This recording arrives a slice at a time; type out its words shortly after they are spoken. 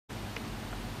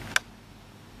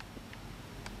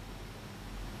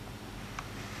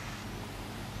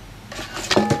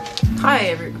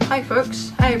Hi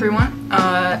folks, hi everyone.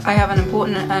 I have an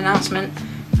important announcement.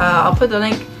 I'll put the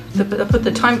link, I'll put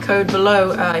the time code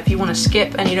below if you want to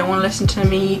skip and you don't want to listen to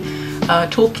me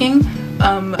talking.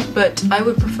 But I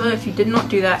would prefer if you did not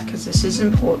do that because this is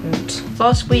important.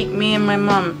 Last week, me and my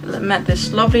mum met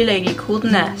this lovely lady called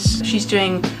Ness. She's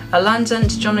doing a Land's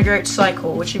End to John O'Groats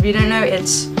cycle, which if you don't know,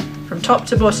 it's from top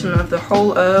to bottom of the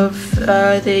whole of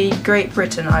the Great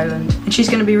Britain island. And she's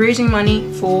going to be raising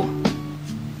money for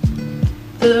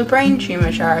the brain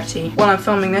tumour charity. While I'm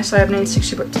filming this, I have named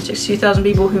 62,000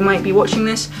 people who might be watching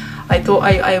this. I thought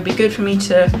it would be good for me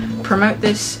to promote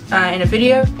this in a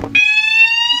video.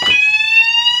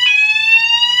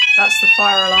 That's the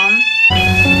fire alarm.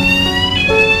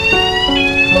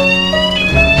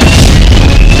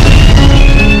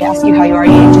 They ask you how you are,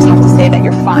 you just have to say that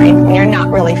you're fine when you're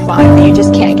not really fine, but you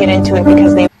just can't get into it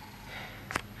because they...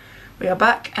 We are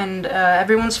back and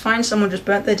everyone's fine, someone just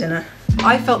burnt their dinner.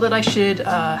 I felt that I should,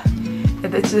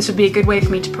 this would be a good way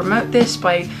for me to promote this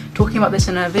by talking about this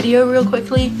in a video real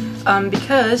quickly,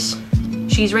 because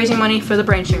she's raising money for the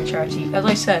brain tumour charity. As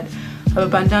I said, I have a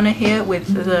bandana here with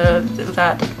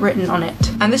that written on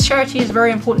it. And this charity is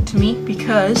very important to me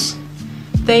because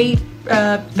they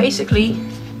basically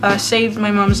saved my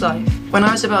mum's life. When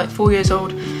I was about 4 years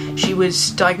old, she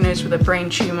was diagnosed with a brain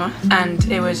tumour, and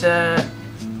it was a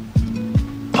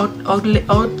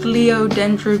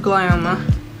ogliodendroglioma.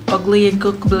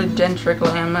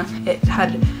 It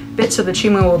had bits of the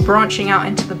tumour were branching out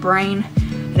into the brain,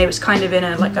 and it was kind of in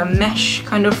like a mesh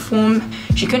kind of form.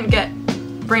 She couldn't get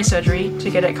brain surgery to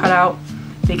get it cut out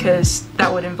because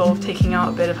that would involve taking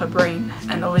out a bit of her brain,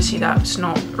 and obviously that was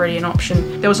not really an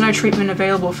option. There was no treatment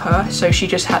available for her, so she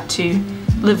just had to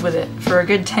live with it for a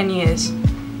good 10 years.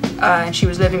 And she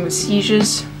was living with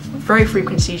seizures, very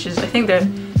frequent seizures. I think that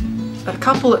a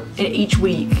couple in each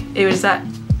week. It was that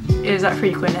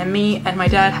frequent, and me and my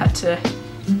dad had to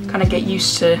kind of get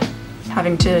used to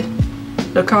having to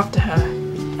look after her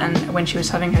and when she was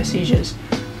having her seizures,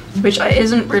 which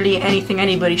isn't really anything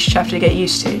anybody should have to get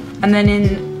used to. And then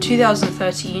in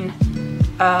 2013,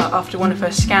 after one of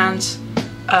her scans,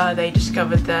 they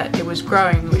discovered that it was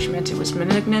growing, which meant it was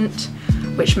malignant,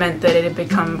 which meant that it had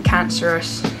become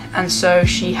cancerous, and so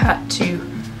she had to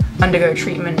undergo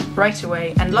treatment right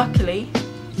away. And luckily,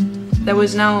 there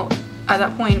was now, at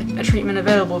that point, a treatment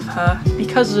available for her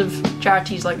because of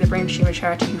charities like the Brain Tumour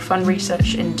Charity who fund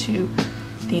research into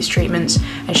these treatments.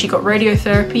 And she got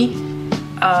radiotherapy,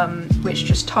 which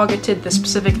just targeted the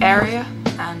specific area,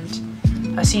 and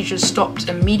her seizures stopped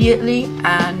immediately,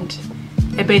 and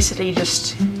it basically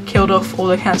just killed off all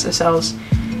the cancer cells.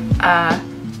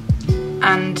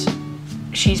 And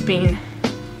she's been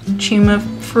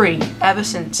tumour-free ever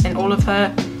since. In all of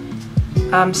her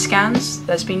scans,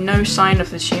 there's been no sign of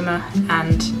the tumour,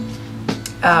 and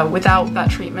without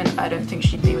that treatment, I don't think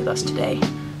she'd be with us today.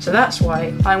 So that's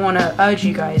why I want to urge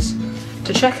you guys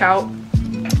to check out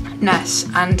Ness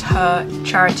and her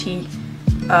charity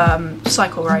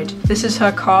cycle ride. This is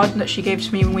her card that she gave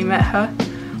to me when we met her.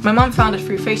 My mum found it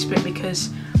through Facebook because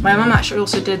my mum actually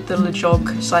also did the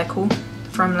Lejog cycle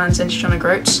from Land's End to John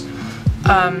O'Groats.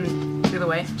 The other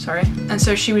way, sorry. And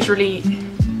so she was really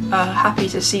happy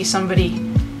to see somebody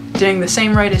doing the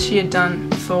same ride as she had done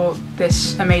for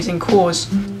this amazing cause.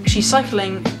 She's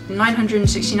cycling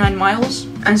 969 miles,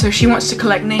 and so she wants to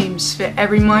collect names for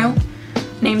every mile.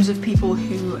 Names of people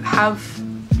who have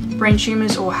brain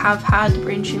tumours or have had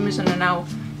brain tumours and are now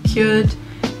cured,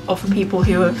 or for people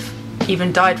who have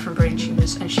even died from brain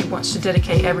tumours, and she wants to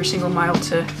dedicate every single mile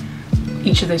to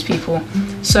each of those people.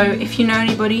 So if you know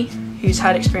anybody who's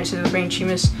had experiences with brain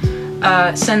tumours,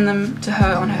 send them to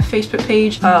her on her Facebook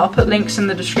page. I'll put links in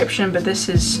the description, but this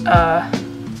is,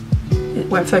 it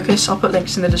won't focus. I'll put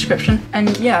links in the description.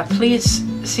 And yeah, please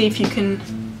see if you can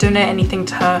donate anything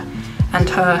to her and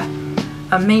her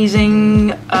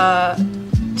amazing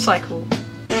cycle.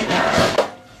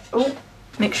 Oh,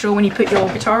 make sure when you put your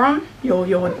guitar on, your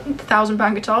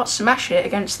 1,000-pound guitar, smash it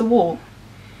against the wall.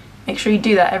 Make sure you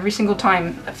do that every single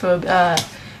time for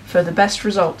the best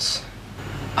results.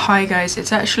 Hi guys,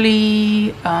 it's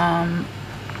actually the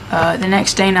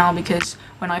next day now, because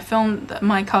when I filmed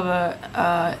my cover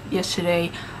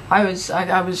yesterday, I was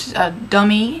a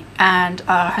dummy and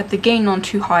had the gain on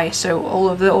too high, so all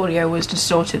of the audio was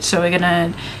distorted. So we're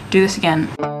gonna do this again.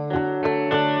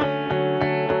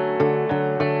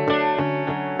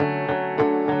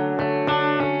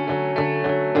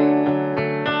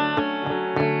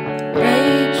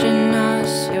 Raging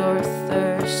us your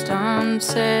thirst, I'm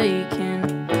taking.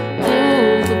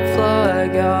 Pull the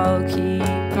plug, I'll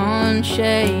keep on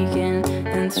shaking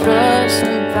and thrust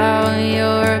about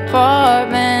your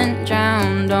apartment,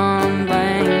 drowned on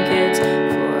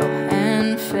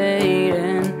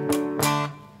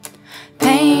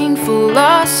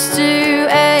to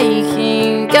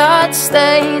aching, guts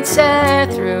they tear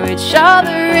through each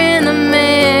other in the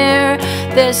mirror.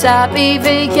 This happy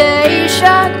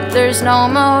vacation, there's no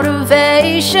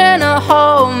motivation to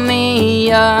hold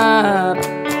me up.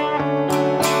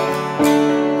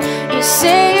 You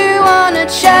say you wanna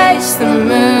chase the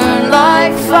moon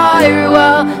like fire,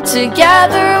 well,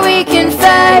 together we can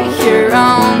fake your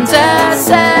own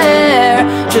desert.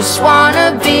 Just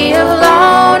wanna be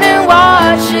alone and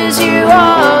watch as you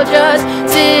all just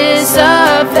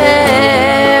disappear.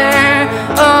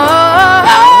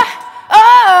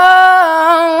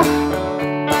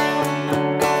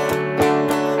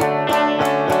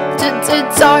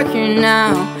 Darker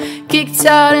now, kicked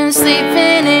out and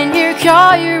sleeping in your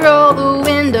car. You roll the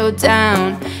window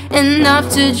down, enough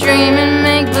to dream and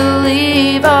make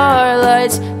believe. Our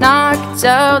lights knocked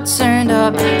out, turned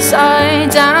upside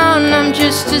down. I'm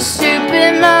just a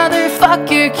stupid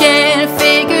motherfucker, can't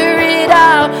figure it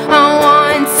out. I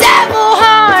want devil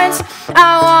horns,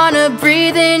 I wanna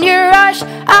breathe in your rush,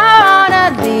 I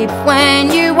wanna leap when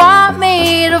you want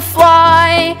me to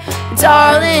fly.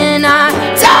 Darling, I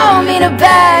don't mean to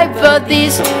beg, but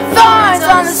these thorns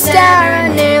on the stair are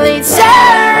nearly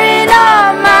tearing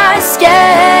up my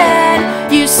skin.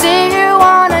 You say you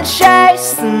wanna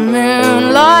chase the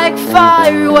moon like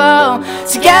fire, well,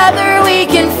 together we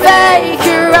can fake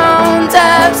your own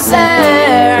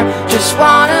desert. Just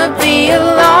wanna be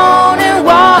alone and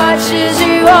watch as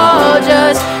you all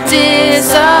just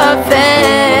disappear.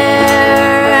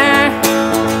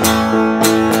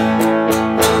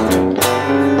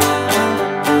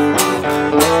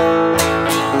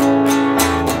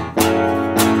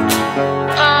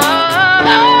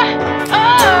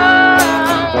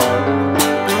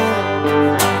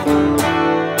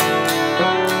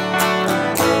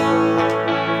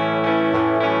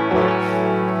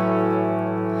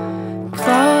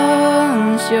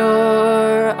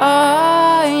 Your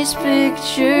eyes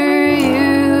picture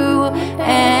you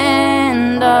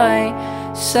and I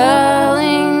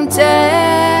selling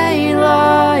daylight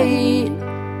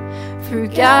for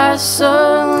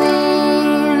gasoline.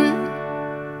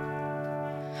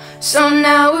 So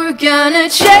now we're gonna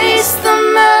chase the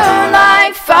moon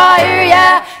like fire,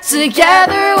 yeah.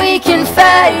 Together we can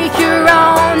fake your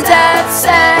own death's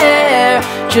air.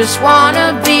 Just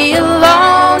wanna be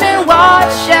alone and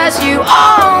watch as you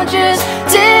all just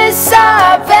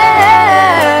disappear.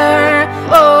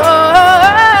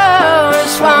 Oh,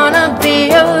 just wanna be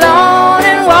alone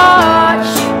and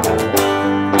watch.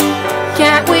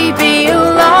 Can't we be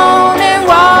alone and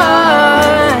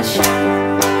watch?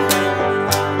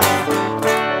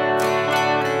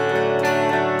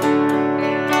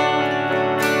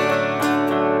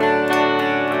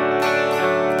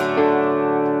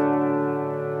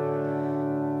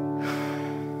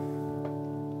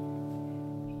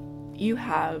 You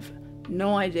have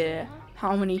no idea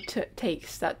how many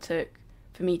takes that took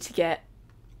for me to get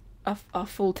a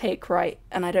full take right,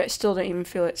 and I still don't even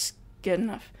feel it's good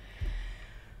enough.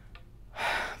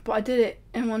 But I did it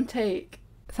in one take.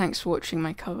 Thanks for watching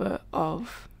my cover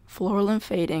of Floral and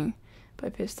Fading by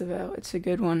Pistavel. It's a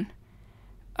good one.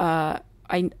 I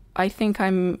think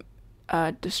I'm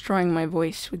destroying my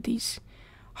voice with these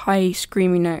high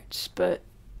screamy notes, but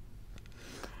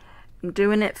I'm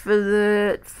doing it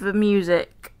for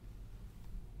music.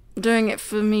 Doing it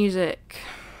for music.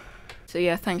 So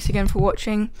yeah, thanks again for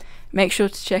watching. Make sure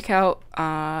to check out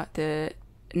the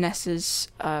Nessa's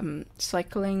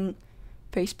cycling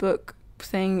Facebook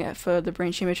thing for the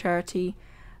Brain Tumor charity.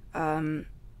 And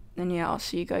yeah, I'll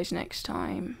see you guys next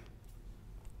time.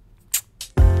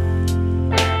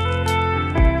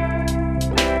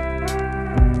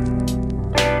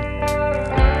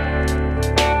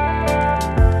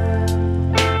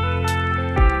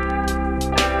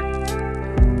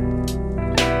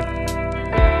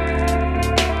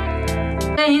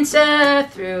 Stare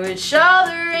through each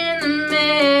other in the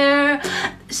mirror.